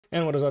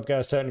And what is up,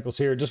 guys? Technicals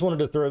here. Just wanted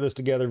to throw this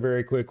together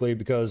very quickly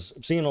because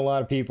I'm seeing a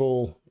lot of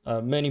people,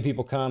 many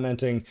people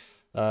commenting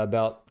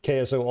about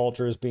KS0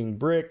 Ultras being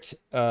bricked,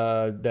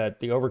 that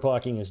the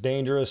overclocking is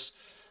dangerous.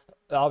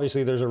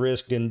 Obviously, there's a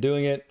risk in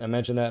doing it. I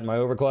mentioned that in my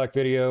overclock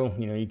video.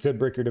 You know, you could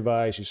brick your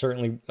device. You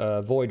certainly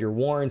void your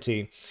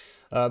warranty.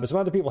 But some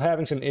other people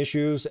having some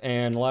issues,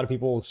 and a lot of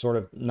people sort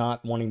of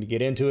not wanting to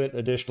get into it.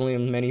 Additionally,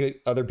 and many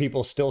other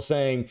people still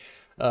saying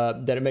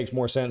that it makes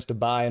more sense to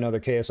buy another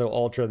KS0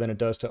 Ultra than it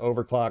does to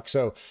overclock.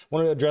 So I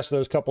wanted to address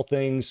those couple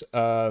things.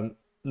 Not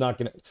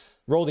gonna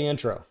roll the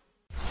intro.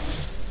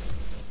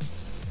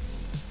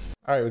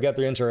 All right, we got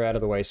the intro out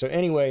of the way. So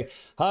anyway,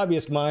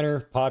 Hobbyist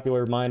Miner,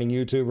 popular mining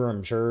YouTuber.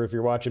 I'm sure if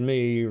you're watching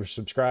me, you're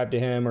subscribed to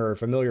him or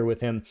familiar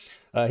with him.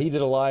 He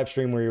did a live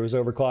stream where he was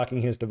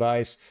overclocking his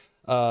device.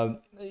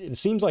 It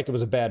seems like it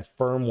was a bad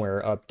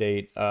firmware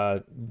update.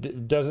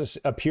 Doesn't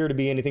appear to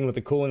be anything with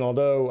the cooling,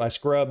 although I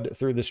scrubbed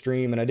through the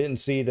stream and I didn't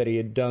see that he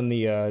had done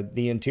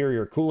the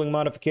interior cooling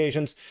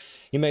modifications.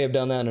 He may have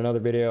done that in another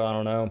video, I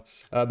don't know.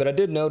 But I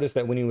did notice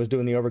that when he was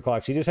doing the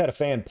overclocks, he just had a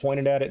fan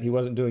pointed at it. He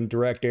wasn't doing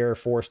direct air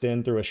forced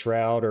in through a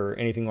shroud or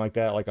anything like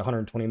that, like a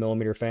 120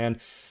 millimeter fan.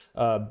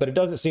 But it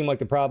doesn't seem like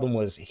the problem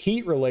was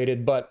heat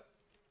related, but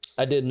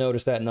I did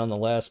notice that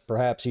nonetheless.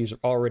 Perhaps he's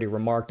already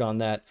remarked on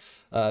that,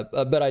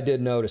 but I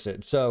did notice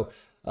it. So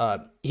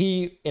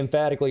he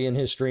emphatically in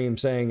his stream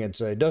saying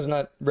it does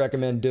not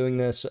recommend doing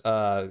this,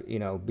 you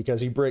know,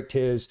 because he bricked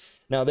his.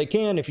 Now they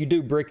can, if you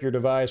do brick your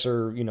device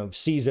or, you know,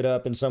 seize it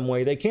up in some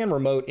way, they can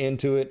remote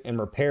into it and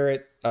repair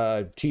it.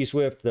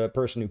 T-Swift, the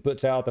person who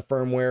puts out the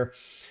firmware,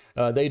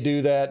 they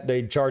do that.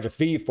 They charge a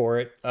fee for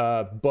it,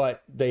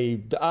 but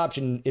the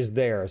option is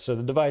there. So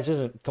the device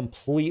isn't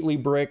completely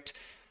bricked.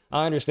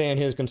 I understand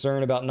his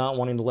concern about not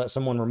wanting to let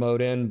someone remote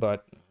in,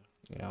 but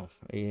you know,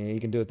 you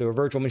can do it through a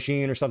virtual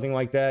machine or something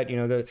like that. You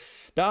know,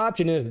 the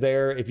option is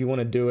there if you want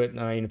to do it.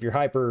 I mean, if you're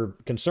hyper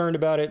concerned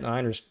about it, I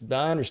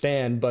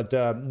understand, but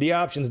the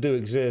options do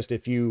exist.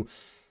 If you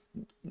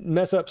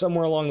mess up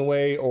somewhere along the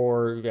way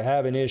or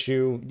have an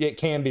issue, it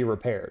can be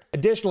repaired.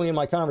 Additionally, in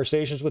my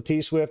conversations with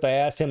T-Swift, I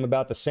asked him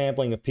about the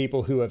sampling of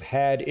people who have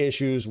had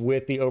issues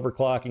with the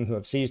overclocking, who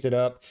have seized it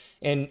up,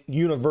 and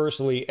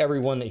universally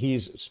everyone that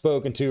he's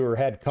spoken to or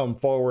had come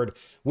forward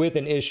with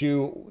an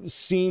issue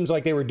seems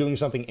like they were doing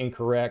something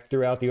incorrect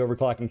throughout the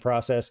overclocking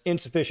process.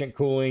 Insufficient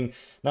cooling,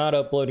 not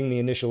uploading the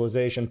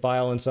initialization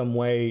file in some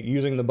way,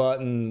 using the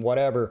button,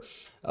 whatever.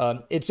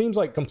 It seems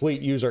like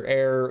complete user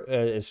error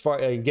as far,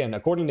 again,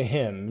 according to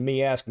him,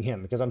 me asking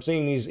him, because I'm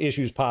seeing these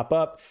issues pop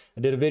up.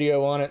 I did a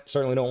video on it.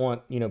 Certainly don't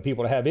want, you know,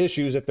 people to have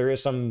issues if there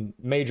is some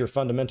major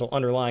fundamental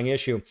underlying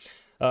issue.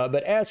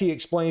 But as he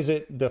explains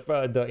it, the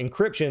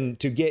encryption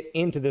to get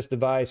into this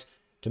device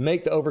to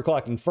make the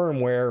overclocking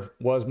firmware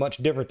was much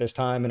different this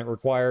time, and it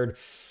required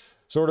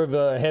sort of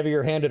a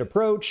heavier handed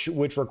approach,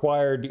 which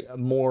required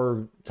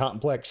more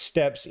complex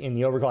steps in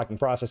the overclocking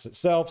process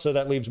itself. So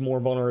that leaves more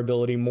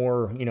vulnerability,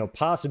 more, you know,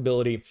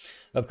 possibility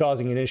of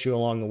causing an issue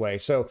along the way.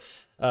 So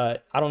I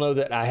don't know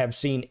that I have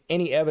seen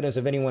any evidence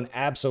of anyone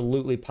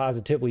absolutely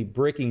positively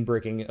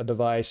bricking a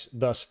device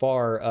thus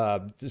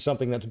far,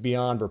 something that's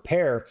beyond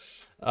repair,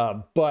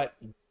 but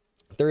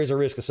there is a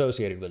risk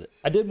associated with it.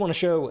 I did want to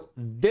show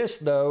this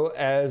though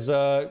as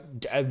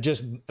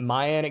just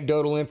my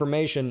anecdotal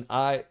information.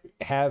 I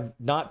have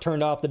not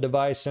turned off the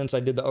device since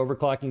I did the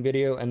overclocking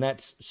video, and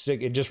that's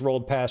it just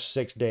rolled past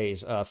 6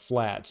 days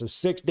flat. So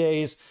 6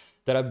 days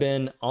that I've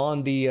been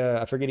on the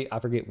I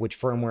forget which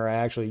firmware I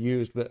actually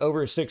used, but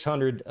over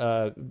 600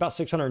 about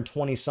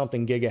 620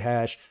 something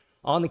gigahash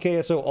on the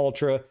KS0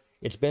 Ultra.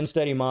 It's been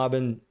steady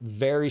mobbing,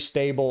 very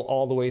stable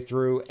all the way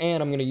through,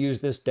 and I'm going to use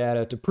this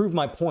data to prove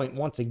my point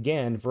once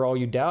again for all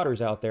you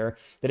doubters out there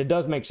that it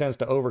does make sense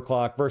to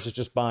overclock versus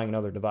just buying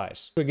another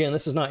device. So again,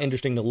 this is not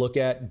interesting to look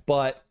at,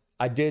 but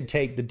I did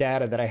take the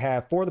data that I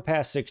have for the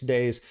past 6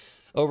 days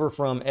over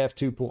from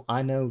F2 pool.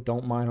 I know,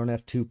 don't mine on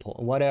F2 pool,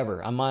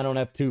 whatever. I mine on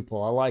F2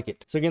 pool. I like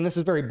it. So again, this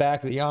is very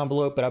back of the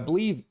envelope, but I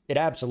believe it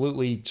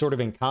absolutely sort of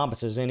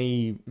encompasses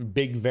any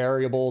big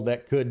variable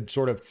that could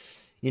sort of,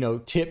 you know,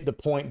 tip the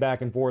point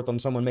back and forth on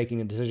someone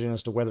making a decision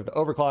as to whether to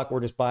overclock or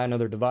just buy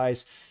another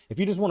device. If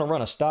you just want to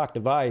run a stock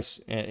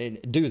device and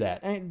do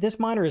that, and this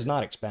miner is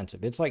not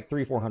expensive. It's like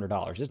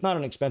 $300-400. It's not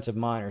an expensive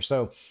miner.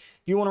 So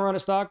if you want to run a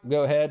stock,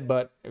 go ahead.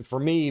 But for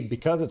me,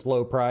 because it's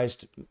low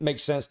priced, it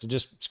makes sense to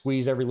just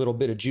squeeze every little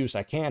bit of juice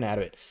I can out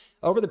of it.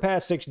 Over the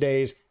past 6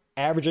 days,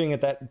 averaging at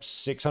that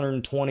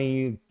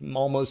 620,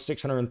 almost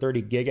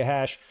 630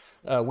 gigahash,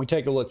 we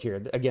take a look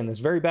here. Again, this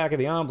very back of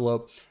the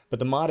envelope, but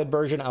the modded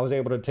version, I was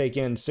able to take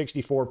in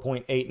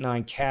 64.89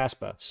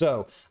 Caspa.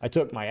 So I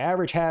took my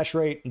average hash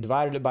rate and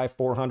divided it by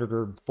 400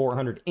 or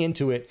 400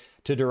 into it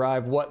to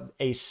derive what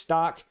a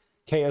stock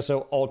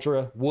KS0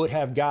 Ultra would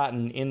have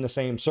gotten in the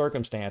same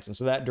circumstance. And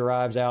so that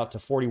derives out to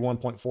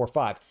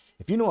 41.45.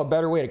 If you know a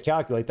better way to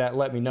calculate that,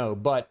 let me know.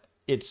 But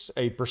it's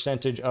a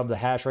percentage of the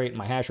hash rate.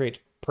 My hash rate's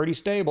pretty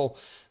stable.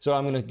 So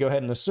I'm going to go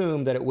ahead and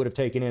assume that it would have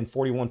taken in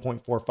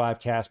 41.45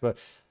 Caspa.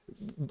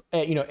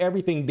 you know,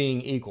 everything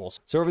being equal.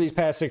 So over these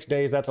past 6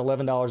 days, that's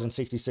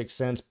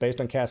 $11.66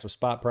 based on CASPA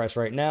spot price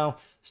right now.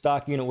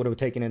 Stock unit would have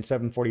taken in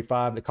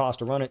 $7.45. The cost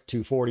to run it,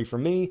 $2.40 for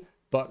me,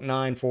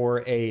 $1.09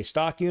 for a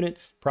stock unit,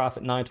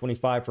 profit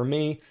 $9.25 for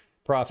me,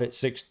 profit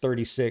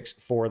 $6.36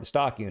 for the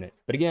stock unit.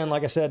 But again,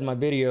 like I said in my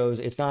videos,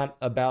 it's not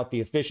about the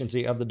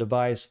efficiency of the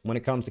device when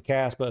it comes to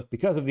CASPA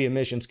because of the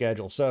emission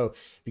schedule. So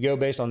if you go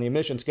based on the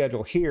emission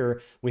schedule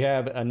here, we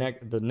have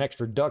the next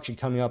reduction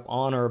coming up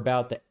on or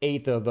about the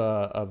 8th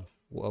of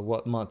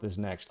what month is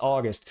next?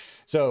 August.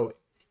 So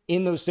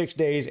in those 6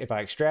 days, if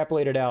I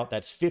extrapolate it out,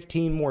 that's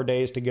 15 more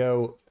days to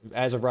go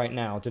as of right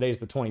now. Today's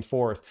the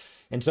 24th.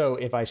 And so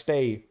if I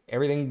stay,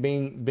 everything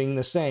being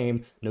the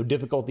same, no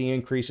difficulty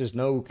increases,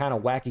 no kind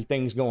of wacky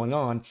things going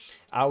on,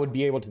 I would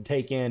be able to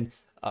take in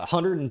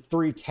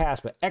 103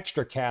 CASPA,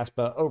 extra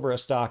CASPA over a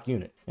stock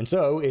unit. And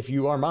so if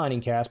you are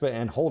mining CASPA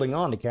and holding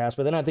on to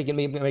CASPA, then I think it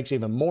makes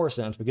even more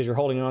sense because you're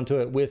holding on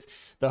to it with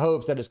the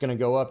hopes that it's going to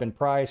go up in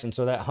price. And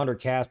so that 100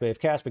 CASPA, if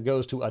CASPA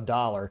goes to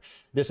 $1,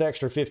 this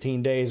extra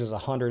 15 days is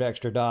 $100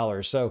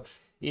 extra. So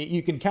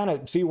you can kind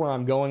of see where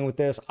I'm going with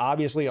this.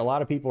 Obviously, a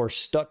lot of people are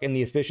stuck in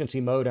the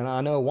efficiency mode, and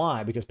I know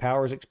why, because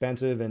power is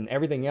expensive and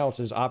everything else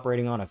is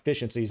operating on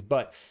efficiencies.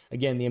 But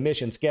again, the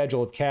emission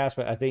schedule of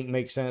CASPA, I think,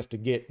 makes sense to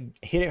hit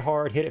it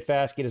hard, hit it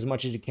fast, get as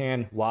much as you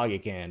can while you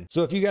can.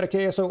 So if you got a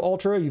KS0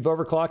 Ultra, you've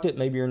overclocked it,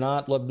 maybe you're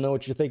not, love to know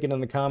what you're thinking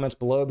in the comments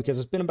below, because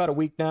it's been about a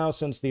week now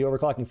since the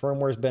overclocking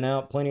firmware has been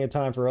out. Plenty of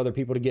time for other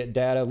people to get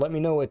data. Let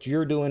me know what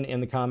you're doing in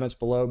the comments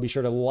below. Be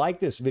sure to like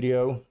this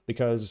video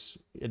because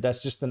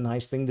that's just the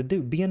nice thing to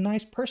do. Be a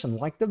nice person,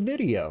 like the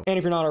video. And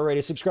if you're not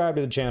already, subscribe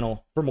to the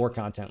channel for more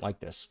content like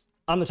this.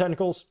 I'm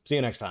TheTechnicals. See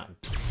you next time.